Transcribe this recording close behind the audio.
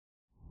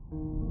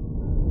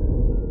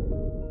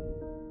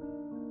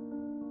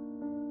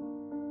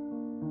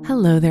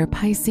Hello there,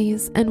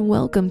 Pisces, and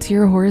welcome to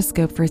your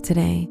horoscope for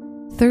today,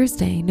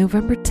 Thursday,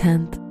 November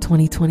 10th,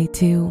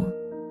 2022.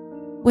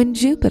 When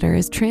Jupiter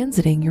is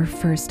transiting your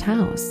first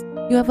house,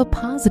 you have a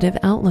positive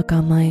outlook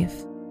on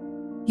life.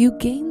 You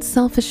gain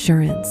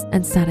self-assurance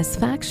and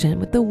satisfaction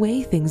with the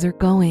way things are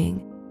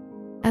going.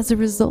 As a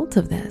result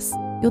of this,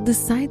 you'll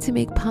decide to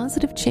make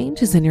positive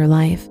changes in your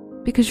life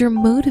because you're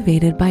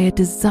motivated by a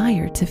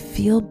desire to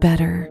feel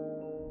better.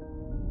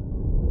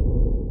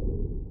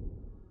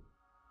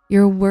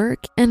 Your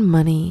work and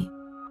money.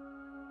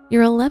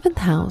 Your 11th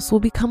house will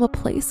become a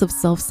place of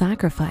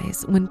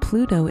self-sacrifice when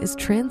Pluto is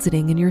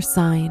transiting in your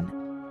sign.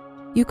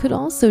 You could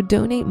also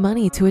donate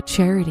money to a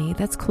charity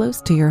that's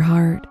close to your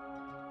heart.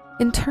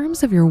 In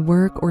terms of your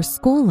work or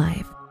school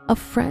life, a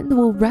friend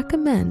will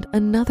recommend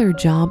another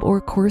job or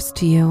course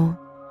to you.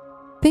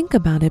 Think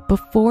about it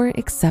before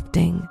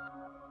accepting.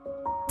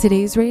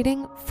 Today's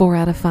rating, 4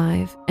 out of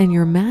 5, and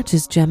your match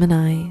is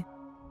Gemini.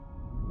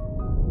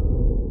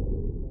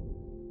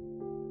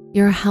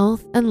 Your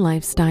health and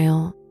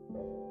lifestyle.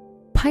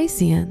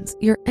 Pisceans,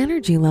 your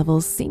energy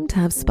levels seem to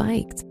have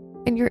spiked,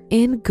 and you're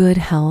in good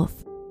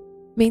health.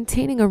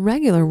 Maintaining a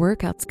regular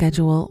workout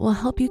schedule will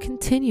help you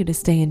continue to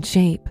stay in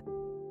shape.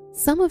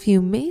 Some of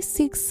you may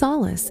seek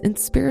solace in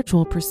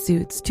spiritual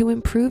pursuits to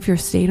improve your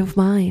state of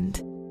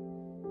mind.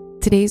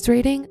 Today's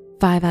rating,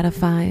 5 out of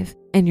 5,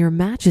 and your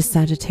match is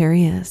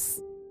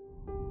Sagittarius.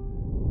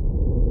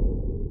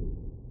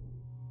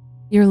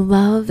 Your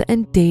love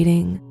and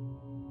dating.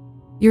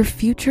 Your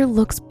future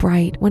looks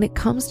bright when it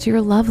comes to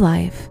your love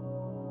life.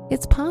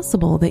 It's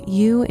possible that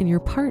you and your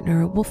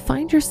partner will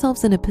find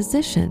yourselves in a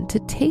position to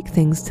take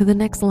things to the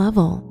next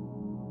level.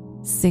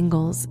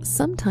 Singles,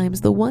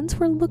 sometimes the ones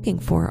we're looking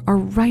for are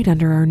right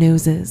under our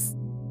noses.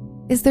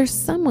 Is there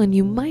someone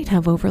you might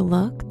have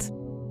overlooked?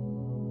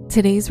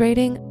 Today's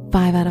rating,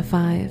 5 out of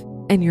 5,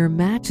 and your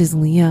match is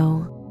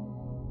Leo.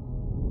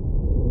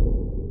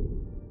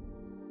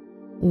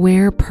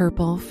 Wear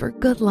purple for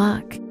good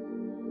luck.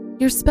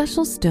 Your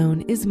special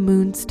stone is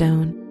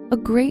Moonstone, a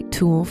great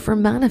tool for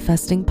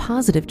manifesting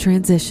positive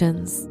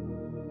transitions.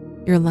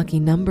 Your lucky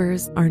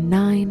numbers are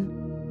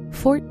 9,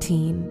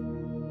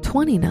 14,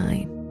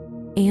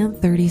 29, and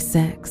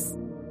 36.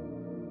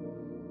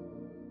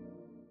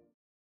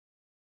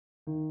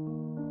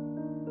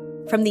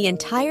 From the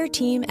entire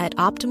team at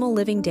Optimal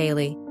Living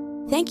Daily,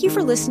 thank you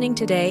for listening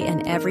today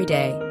and every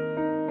day.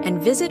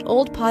 And visit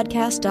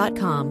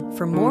oldpodcast.com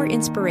for more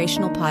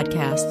inspirational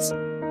podcasts.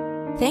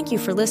 Thank you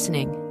for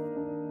listening.